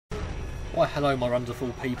Why hello my wonderful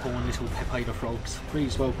people and little Pepe the Frogs.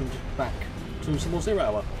 Please welcome back to some more Zero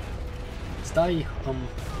Hour. Today,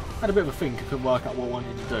 had a bit of a think, I couldn't work out what I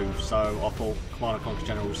wanted to do, so I thought Command & Conquer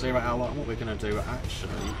General Zero Hour, and what we're going to do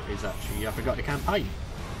is I forgot the campaign.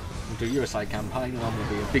 We'll do USA campaign, and I'm going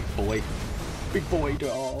to be a big boy, do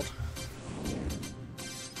it hard.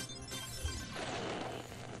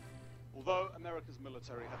 Although America's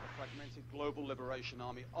military had the fragmented Global Liberation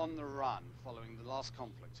Army on the run following the last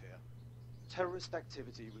conflict here, terrorist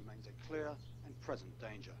activity remains a clear and present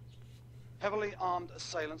danger. Heavily armed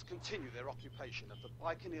assailants continue their occupation of the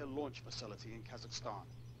Baikonur launch facility in Kazakhstan.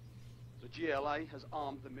 The GLA has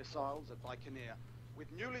armed the missiles at Baikonur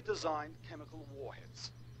with newly designed chemical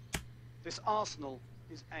warheads. This arsenal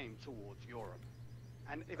is aimed towards Europe,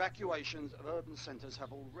 and evacuations of urban centers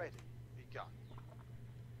have already begun.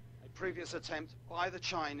 A previous attempt by the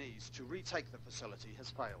Chinese to retake the facility has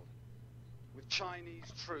failed. With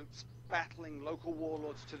Chinese troops battling local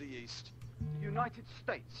warlords to the east, the United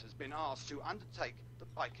States has been asked to undertake the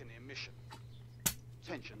Baikonur mission.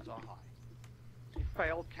 Tensions are high. A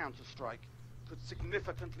failed counterstrike could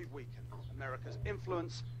significantly weaken America's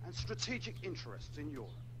influence and strategic interests in Europe.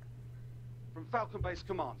 From Falcon Base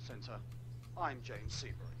Command Center, I'm James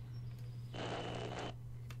Seabury.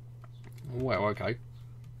 Well, okay.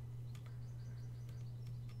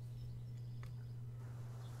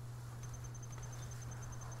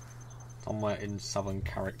 Somewhere in southern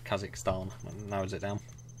Kazakhstan, narrows it down.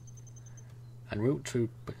 En route to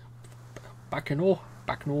Baikonur.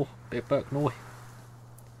 Because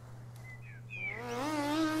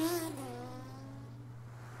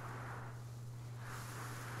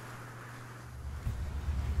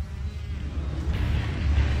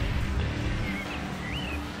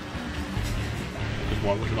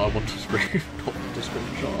why wouldn't I want to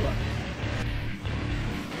screenshot that?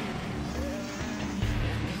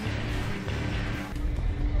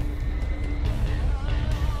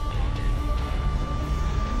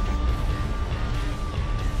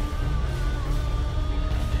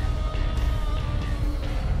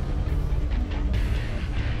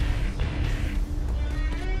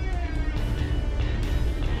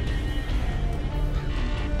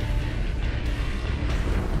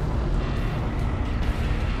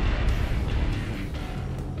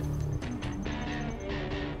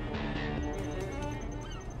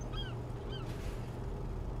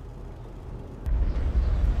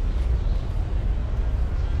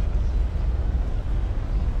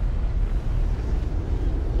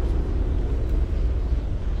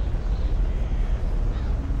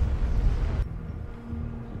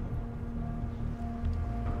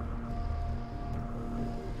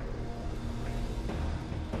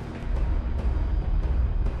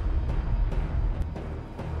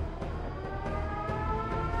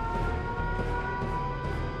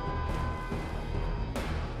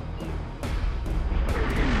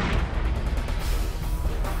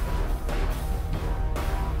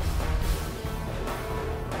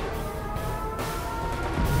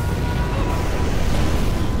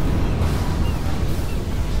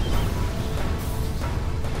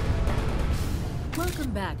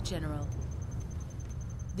 General.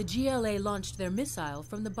 The GLA launched their missile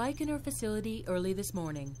from the Baikonur facility early this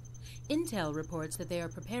morning. Intel reports that they are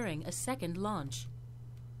preparing a second launch.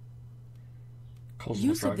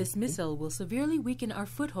 Use of this missile will severely weaken our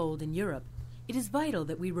foothold in Europe. It is vital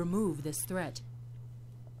that we remove this threat.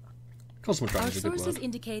 Our sources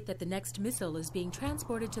indicate that the next missile is being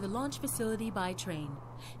transported to the launch facility by train.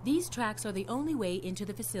 These tracks are the only way into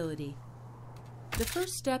the facility. The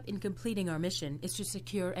first step in completing our mission is to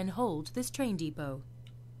secure and hold this train depot.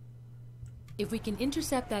 If we can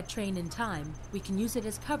intercept that train in time, we can use it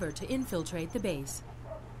as cover to infiltrate the base.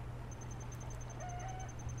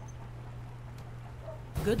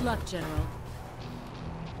 Good luck, General.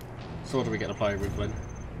 So what do we get to play with then?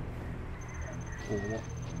 Or what?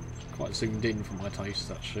 Quite zoomed in for my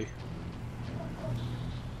taste, actually.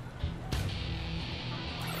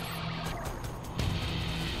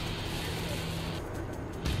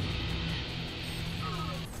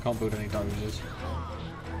 Can't build any dozers.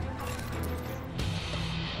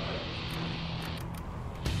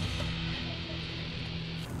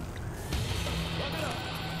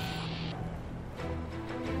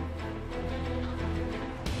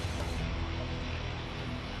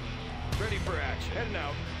 Ready for action. Heading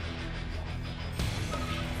out.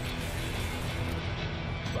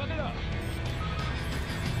 Plug it up.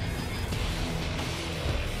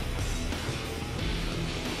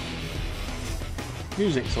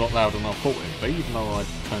 Music's a lot louder than I thought it would be, even though I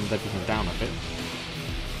turned everything down a bit.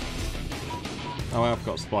 Oh, I've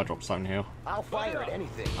got a supply drop zone here. I'll fire at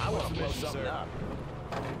anything. I want to blow something up.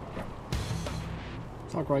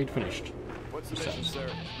 It's upgrade finished. What's the mission, sir?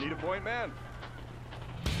 Need a point man?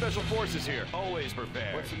 Special forces here. Always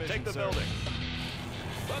prepared. What's the mission, Take the building.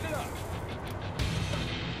 Bug it up.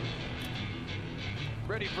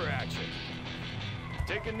 Ready for action.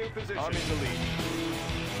 Taking new position. Army's elite.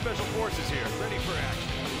 Special forces here. Ready for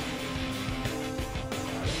action.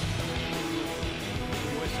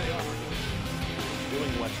 USA Army.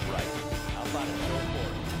 Doing what's right. How about it?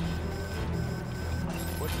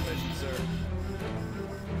 What's the mission, sir?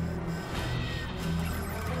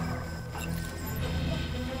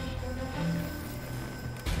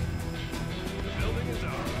 The building is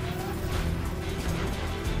ours.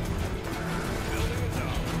 The building is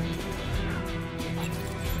ours.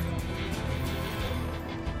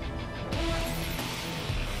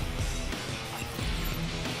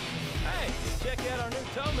 Hey, check out our new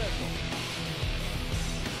tow missile.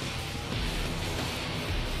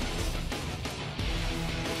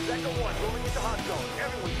 Sector 1 rolling into hot zone.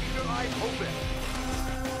 Everyone keep your eyes open.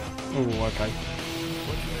 Oh, okay.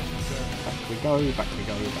 What's the mission, sir? Back we go, back we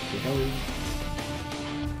go, back we go.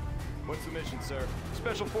 What's the mission, sir?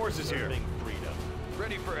 Special forces here. Freedom.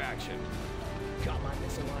 Ready for action. Got my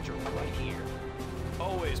missile launcher right here.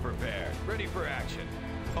 Always prepared. Ready for action.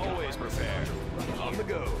 Always prepared. On the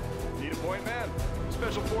go. Need a point man?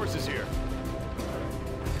 Special forces here.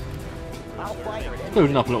 I'll fire it.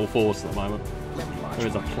 Building up a little force at the moment. There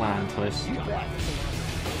is a plan for this.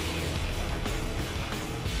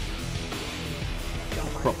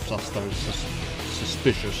 Crops us those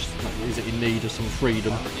suspicious. Is it in need of some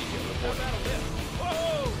freedom?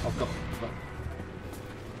 I've got.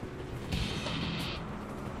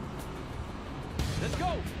 Let's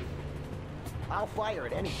go. I'll fire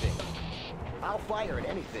at anything. I'll fire at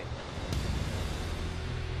anything.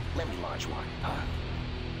 Let me launch one.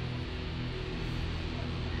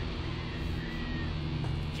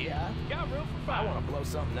 Yeah. Got room for fire. I want to blow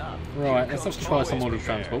something up. Right, let's have to try some more of these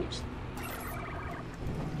transports.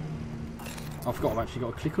 I forgot I've actually got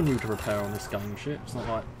a click on you to repair on this game shit. It's not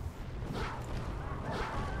like.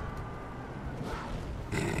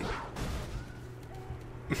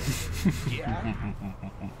 Yeah.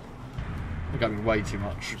 It got me way too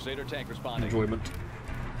much Crusader tank responding. enjoyment.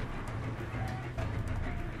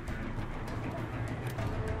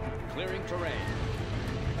 Clearing terrain.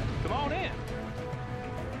 Come on in.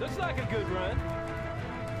 Looks like a good run.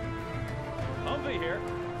 Humvee here.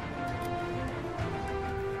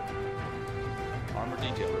 Armor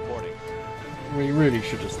detail reporting. We really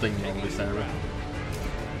should just think on this area.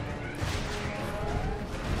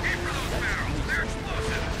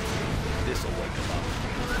 This'll wake them up.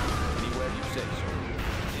 Anywhere you say, sir.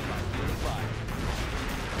 In my field of fire.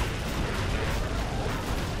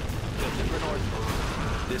 Just different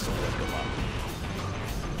ordnance. This'll wake them up.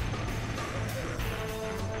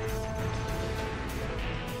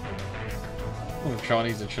 Oh, the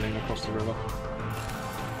Chinese are chilling across the river.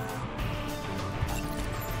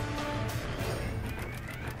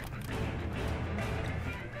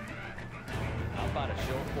 How about a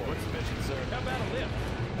show of force? What's the mission, sir? How about a lift?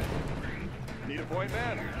 Need a point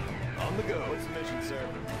man? On the go. What's the mission, sir?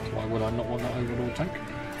 Why would I not want that overlord tank?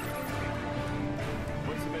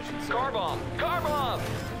 What's the mission, sir? Car bomb! Car bomb!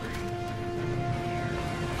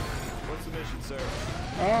 What's the mission, sir?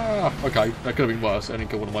 Ah, okay. That could have been worse. I only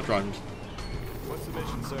killed one of my drones. What's the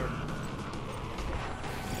mission, sir?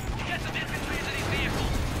 Get some infantry into these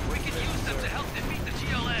vehicles. We can use them to help defeat the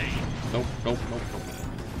GLA. Nope, nope, nope, nope.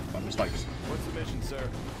 My mistakes. What's the mission, sir?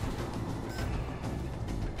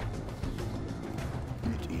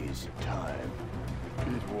 It is time.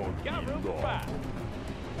 It won't Got room for fire.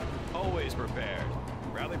 Always prepared.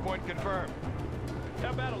 Rally point confirmed. How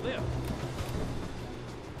about a lift?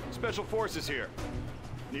 Special forces here.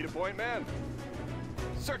 Need a point man?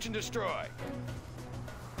 Search and destroy.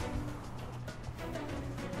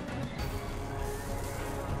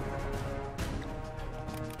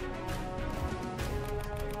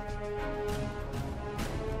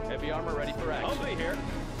 Heavy armor ready for action. I'll be here.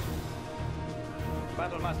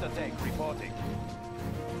 Battlemaster tank reporting.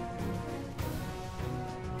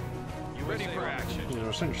 You ready for action? These are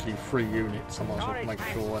essentially 3 units. I might as well make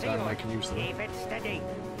sure I don't make use of them. Keep it steady.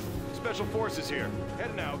 Special forces here.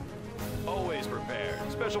 Heading out. Always prepared.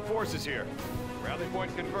 Special forces here. Rally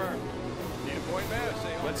point confirmed. Need a point man?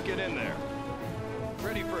 Let's get in there.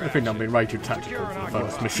 Ready for I think I'm being rated tactical for the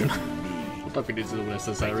first mission. I don't think this is all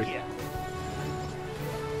necessary.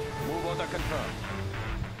 Move order confirmed.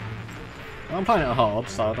 I'm playing it hard,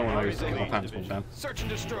 so I don't want to get my pants pulled down. Search and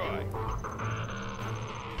destroy.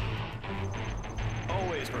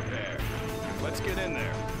 Always prepared. Let's get in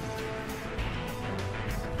there.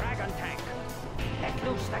 Dragon tank. Let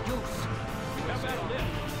loose the juice. How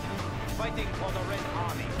Fighting for the Red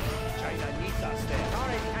Army. China needs us there.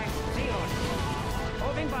 Sorry, tanks, zero.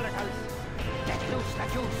 Moving volatiles. Let loose the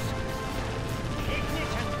juice.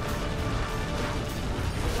 Ignition.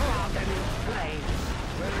 Throw out the new flames.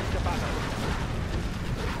 Where is the battle?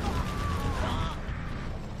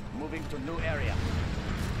 Moving to new area.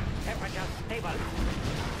 Temperature stable.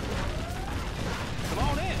 Come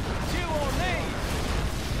on in. Two or knees.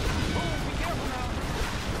 Oh, be careful now.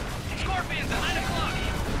 Scorpions at 9 o'clock.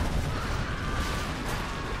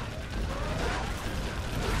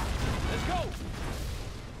 Let's go.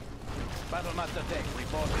 Battlemaster Tech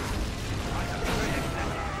reporting.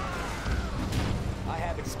 I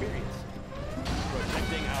have experience.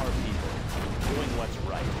 Protecting our people. Doing what's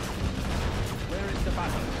right. Where is the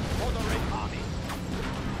battle? For the Red Army.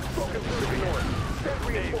 Focus to the north. Send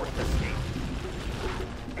reinforcements.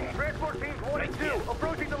 Transport teams 1 and 2,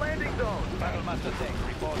 approaching the landing zone. Battlemaster Tech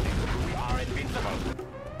reporting. We are invincible.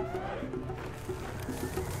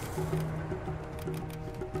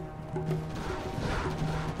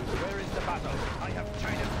 Where is the battle? I have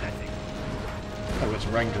China's blessing. Oh, it's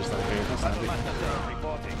Rangers though here. That's handy. Battlemaster Tech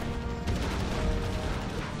reporting.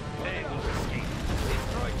 They will escape.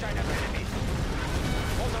 Destroy China's enemies.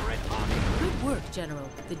 For the Red Army. Good work, General.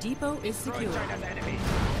 The depot is Destroy secure. China's enemies.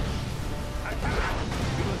 Attack!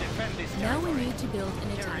 We will defend this Now we territory. need to build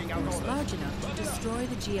an attack force large enough to destroy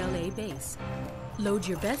the GLA base. Load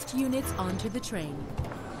your best units onto the train.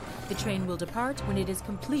 The train will depart when it is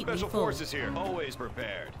completely Special full. forces here. Always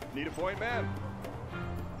prepared. Need a point, man?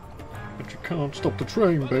 But you can't stop the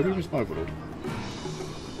train, baby. It's overload.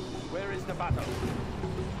 Where is the battle?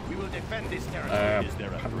 We will defend this territory. Is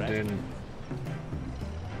there a threat? In.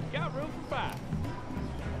 Got room for five.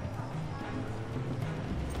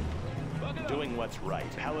 Doing what's right.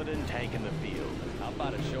 Paladin tank in the field. How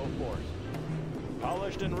about a show of force?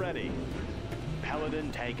 Polished and ready.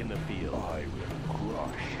 Paladin tank in the field. I will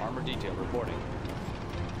crush. Armor detail reporting.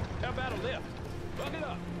 How battle lift? Buck it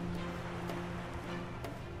up.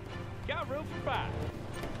 Got room for five.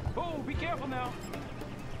 Oh, be careful now.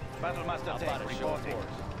 Battlemaster tank reporting.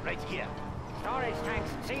 Right here. Storage tanks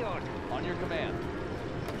sealed. On your command.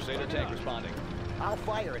 Crusader tank responding. I'll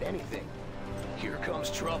fire at anything. Here comes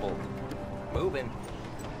trouble. Moving.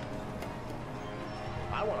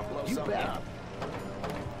 I want to blow something up.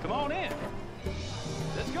 Come on in.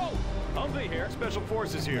 Let's go. Humvee here. Special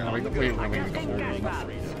forces here. Yeah, we got four enough.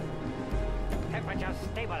 Temperature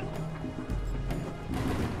stable.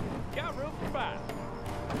 Got room for five.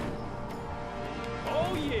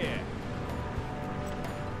 Oh yeah.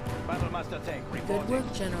 Battlemaster tank reporting. Good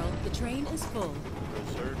work, General. The train is full.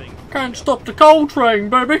 Preserving. Can't stop the coal train,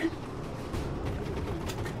 baby.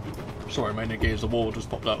 Sorry, mate, the Gears of War just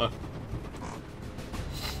popped out there.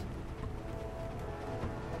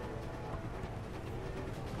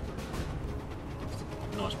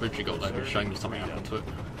 Nice bridge you got there, just shame something happened to it.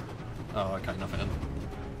 Oh, okay, nothing in.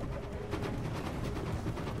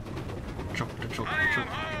 Chop.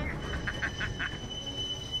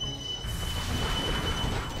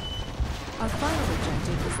 Our final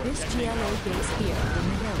objective is this GLA base here in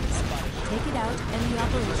the hills. Take it out and the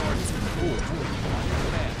operation is complete.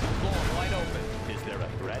 Floor wide open. Is there a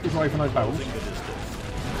threat? Is right for no barrels. Closing the distance.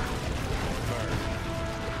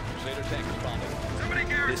 Crusader tank responding. Somebody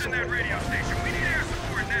garrison that radio station. We need air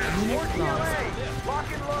support now. Unit lost. Lock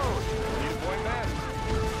and load. Need a point, man?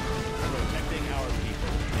 Protecting our people.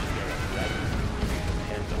 Is there a threat?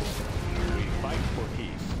 Depend on it. We fight for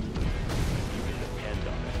peace. You can depend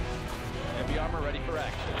on it. Heavy armor ready for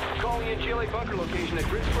action. Calling in GLA bunker location at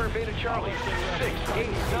Grid Square Beta Charlie. 6, 8,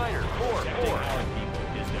 9, 4, 4. Our people.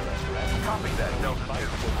 Is there a threat? Copy that, Delta 2.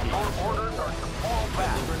 Our orders are to fall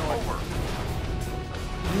back. Over.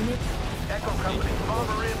 Unit Echo Company,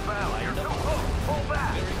 bomber inbound. You're too close. Pull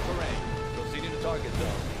back. Clearing terrain. Proceeding to target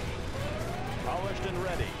zone. Polished and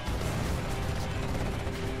ready.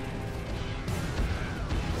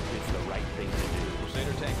 It's the right thing to do.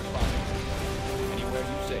 Crusader tank responding. Anywhere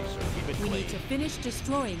you say, sir. Keep it We clean. need to finish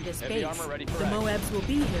destroying this Heavy base. armor ready for The action. Moabs will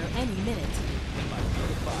be here any minute. In my field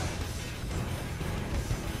of fire.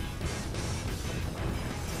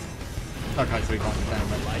 Okay, so we can't down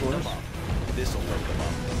there Light for them us. up. This'll wake them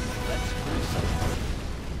up. Let's do something.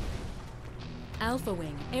 Alpha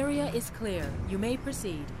Wing, area is clear. You may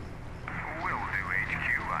proceed. Will do,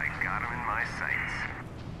 HQ. I got him in my sights.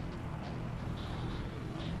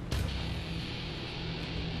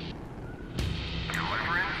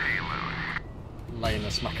 Delivering payload. Laying the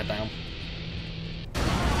smacker down.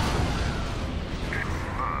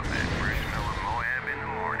 Love that fresh smell of Moab in the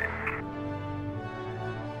morning.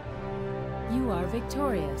 You are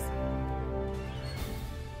victorious.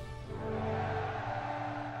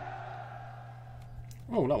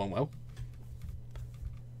 Oh, that went well.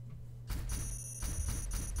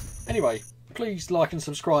 Anyway, please like and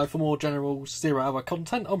subscribe for more general 0 Hour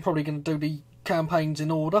content. I'm probably going to do the campaigns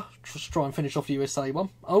in order, just try and finish off the USA one.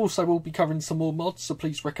 I also will be covering some more mods, so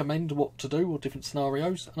please recommend what to do or different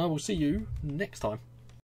scenarios, and I will see you next time.